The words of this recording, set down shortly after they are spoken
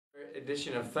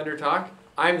edition of Thunder Talk.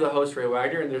 I'm the host, Ray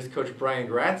Wagner, and there's Coach Brian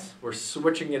Gratz. We're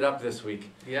switching it up this week.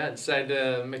 Yeah, decided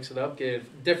to mix it up, get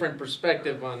a different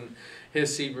perspective on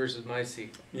his seat versus my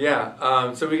seat.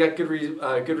 Yeah, so we got good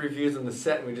reviews on the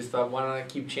set, and we just thought, why not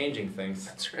keep changing things?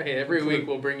 That's right. Every week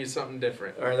we'll bring you something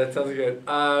different. All right, that sounds good.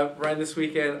 Brian, this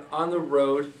weekend on the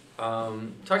road,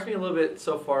 talk to me a little bit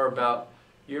so far about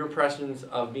your impressions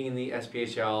of being in the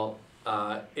SPHL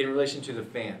in relation to the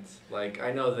fans. Like,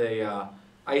 I know the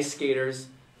ice skaters,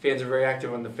 fans are very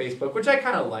active on the Facebook, which I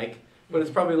kind of like, but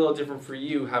it's probably a little different for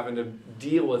you having to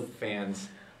deal with fans.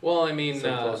 Well, I mean,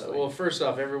 well, first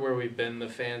off, everywhere we've been, the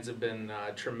fans have been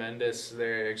tremendous.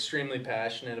 They're extremely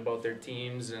passionate about their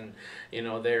teams, and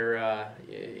they're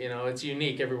it's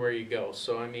unique everywhere you go.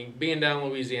 So I mean, being down in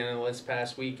Louisiana this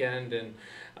past weekend, and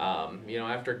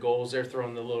after goals, they're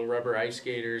throwing the little rubber ice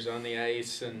skaters on the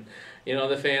ice, and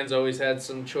the fans always had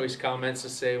some choice comments to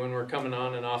say when we're coming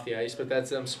on and off the ice, but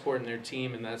that's them supporting their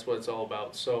team, and that's what it's all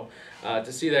about. So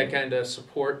to see that kind of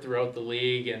support throughout the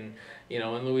league, and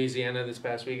in Louisiana this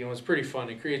past weekend was pretty fun.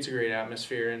 It creates a great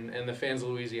atmosphere, and the fans of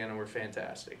Louisiana were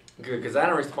fantastic. Good, because I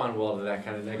don't respond well to that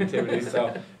kind of negativity.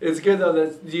 So it's good, though.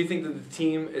 Do you think that the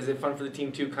team, is it fun for the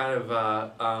team too, kind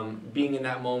of being in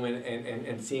that moment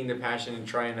and seeing the passion and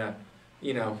trying to,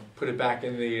 put it back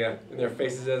in their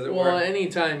faces, as it were? Well,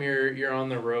 anytime you're on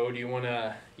the road, you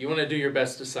wanna do your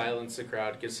best to silence the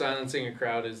crowd, because silencing a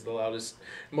crowd is the loudest,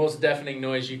 most deafening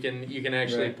noise you can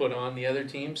actually put on the other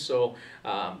team. So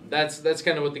that's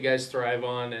kind of what the guys thrive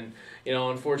on, and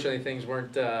unfortunately things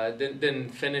didn't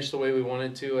finish the way we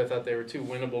wanted to. I thought they were two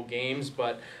winnable games,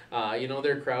 but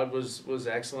their crowd was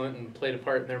excellent and played a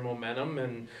part in their momentum,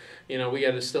 and we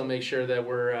got to still make sure that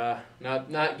we're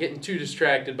not getting too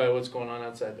distracted by what's going on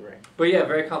outside the ring. But yeah,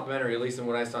 very complimentary, at least in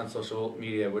what I saw on social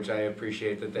media, which I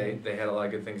appreciate that they had a lot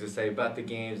of good things to say about the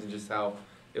games and just how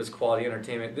it was quality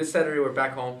entertainment. This Saturday we're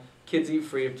back home. Kids eat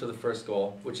free up to the first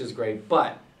goal, which is great.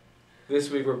 But this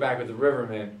week we're back with the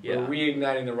Rivermen. Yeah. We're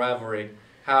reigniting the rivalry.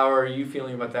 How are you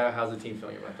feeling about that? How's the team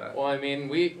feeling about that? Well, I mean,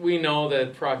 we know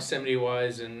that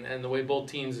proximity-wise and the way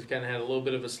both teams have kind of had a little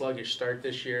bit of a sluggish start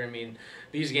this year, I mean,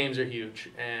 these games are huge.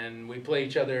 And we play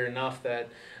each other enough that,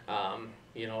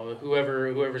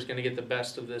 whoever's going to get the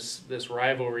best of this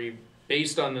rivalry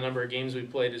based on the number of games we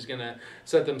played is going to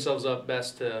set themselves up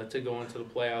best to go into the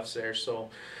playoffs there. So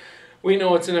we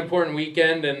know it's an important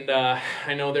weekend, and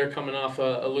I know they're coming off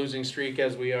a losing streak,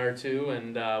 as we are too,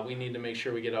 and we need to make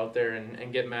sure we get out there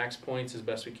and get max points as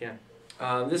best we can.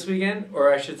 This weekend,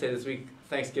 or I should say this week,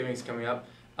 Thanksgiving's coming up.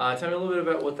 Tell me a little bit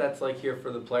about what that's like here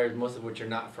for the players, most of which are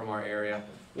not from our area.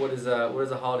 What is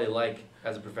a holiday like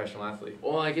as a professional athlete?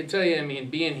 Well, I can tell you, I mean,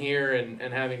 being here and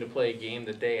having to play a game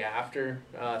the day after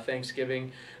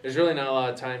Thanksgiving, there's really not a lot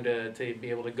of time to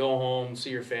be able to go home, see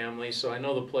your family. So I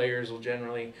know the players will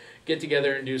generally get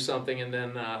together and do something, and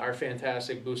then our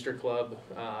fantastic booster club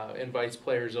invites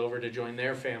players over to join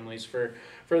their families for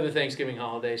the Thanksgiving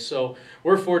holiday. So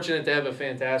we're fortunate to have a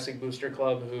fantastic booster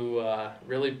club who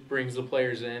really brings the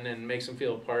players in and makes them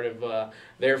feel a part of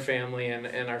their family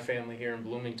and our family here in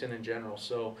Bloomington in general.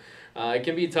 So it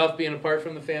can be tough being apart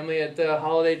from the family at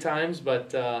holiday times,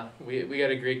 but we got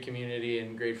a great community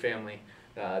and great family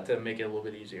to make it a little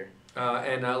bit easier.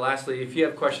 And lastly, if you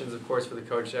have questions, of course, for the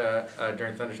coach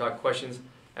during Thunder Talk, questions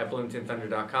at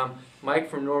BloomingtonThunder.com. Mike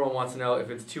from Normal wants to know if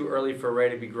it's too early for Ray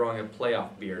to be growing a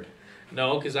playoff beard.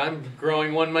 No, because I'm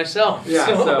growing one myself. Yeah,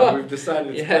 so we've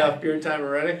decided it's playoff beard time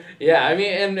already. Yeah, I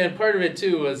mean, and part of it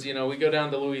too was, we go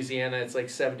down to Louisiana, it's like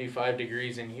 75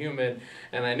 degrees and humid,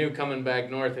 and I knew coming back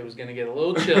north it was going to get a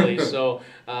little chilly, so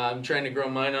I'm trying to grow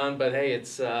mine on, but hey,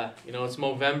 it's it's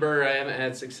Movember. I haven't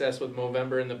had success with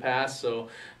Movember in the past, so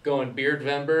going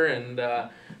Beardvember, and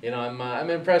I'm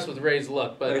impressed with Ray's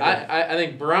look, but okay. I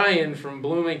think Brian from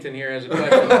Bloomington here has a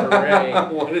question for Ray.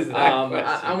 What is that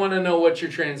question? I want to know what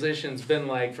your transition's been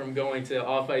like from going to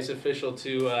off-ice official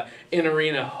to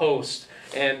in-arena host,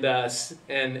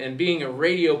 and being a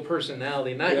radio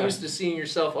personality, not used to seeing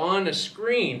yourself on a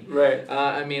screen. Right.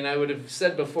 I mean, I would have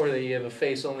said before that you have a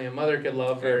face only a mother could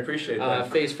love, or appreciate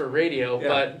that. Face for radio,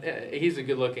 but he's a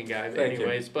good-looking guy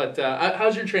anyways. But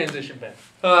how's your transition been?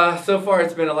 So far,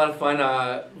 it's been a lot of fun.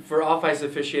 For off-ice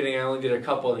officiating, I only did a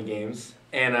couple of the games,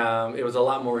 and it was a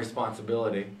lot more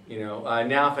responsibility.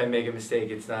 Now if I make a mistake,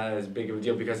 it's not as big of a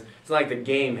deal because it's not like the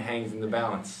game hangs in the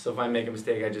balance. So if I make a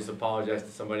mistake, I just apologize to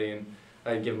somebody and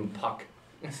I give them a puck.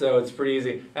 So it's pretty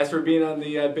easy. As for being on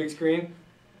the big screen,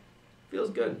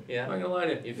 feels good. Yeah, I'm not gonna lie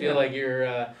to you. You feel like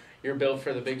you're built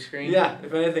for the big screen. Yeah.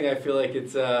 If anything, I feel like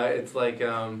it's like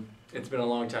It's been a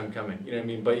long time coming, you know what I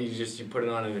mean? But you put it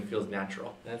on and it feels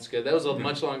natural. That's good. That was a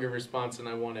much longer response than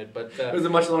I wanted, but it was a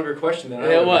much longer question than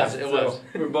I it was. It was.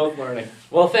 We're both learning.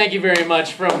 Well, thank you very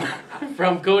much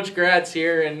from Coach Gratz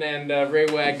here and Ray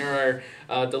Wagner,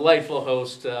 our delightful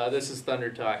host. This is Thunder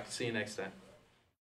Talk. See you next time.